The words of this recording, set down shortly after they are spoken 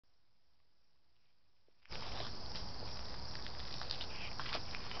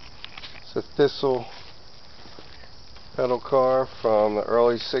It's a Thistle pedal car from the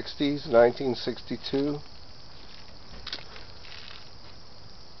early 60s, 1962.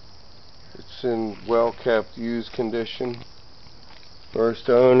 It's in well-kept, used condition. First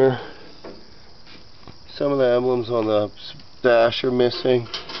owner. Some of the emblems on the dash are missing.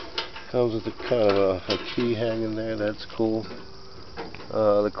 Comes with a kind of a key hanging there. That's cool.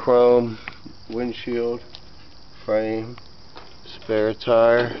 The chrome windshield, frame, spare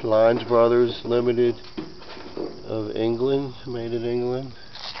tire, Lines Brothers Limited of England, made in England.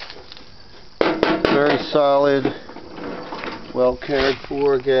 Very solid, well cared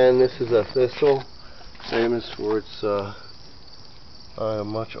for. Again, this is a Thistle, famous for its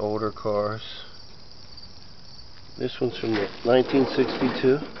much older cars. This one's from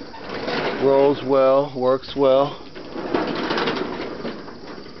 1962. Rolls well, works well.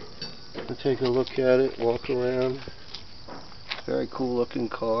 Take a look at it, walk around. Very cool looking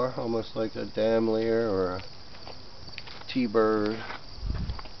car, almost like a Daimler or a T-Bird.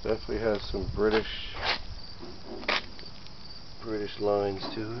 Definitely has some British lines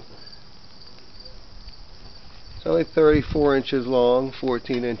to it. It's only 34 inches long,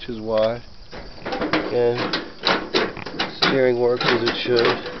 14 inches wide. And steering works as it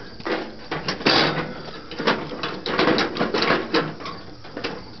should.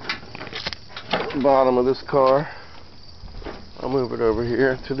 Bottom of this car, I'll move it over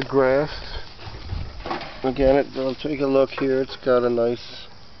here to the grass. Again, I'll take a look here. It's got a nice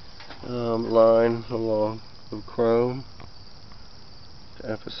line along of chrome to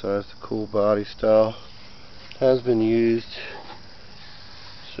emphasize the cool body style. It has been used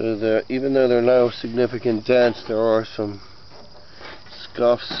so that even though there are no significant dents, there are some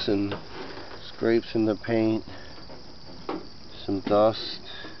scuffs and scrapes in the paint, some dust.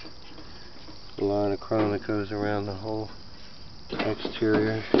 The line of chrome that goes around the whole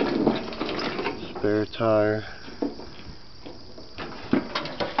exterior. Spare tire.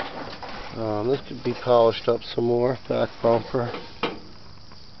 This could be polished up some more. Back bumper.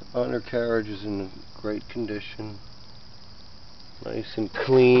 Undercarriage is in great condition. Nice and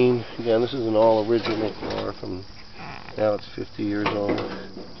clean. Again, this is an all original car from now it's 50 years old.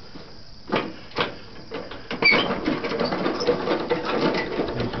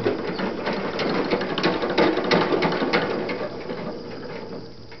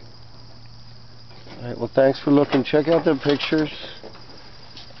 Alright, well, thanks for looking. Check out the pictures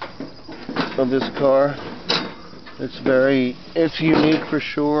of this car. It's unique for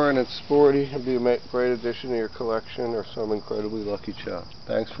sure, and it's sporty. It'd be a great addition to your collection or some incredibly lucky child.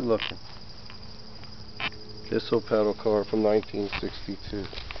 Thanks for looking. Thistle pedal car from 1962.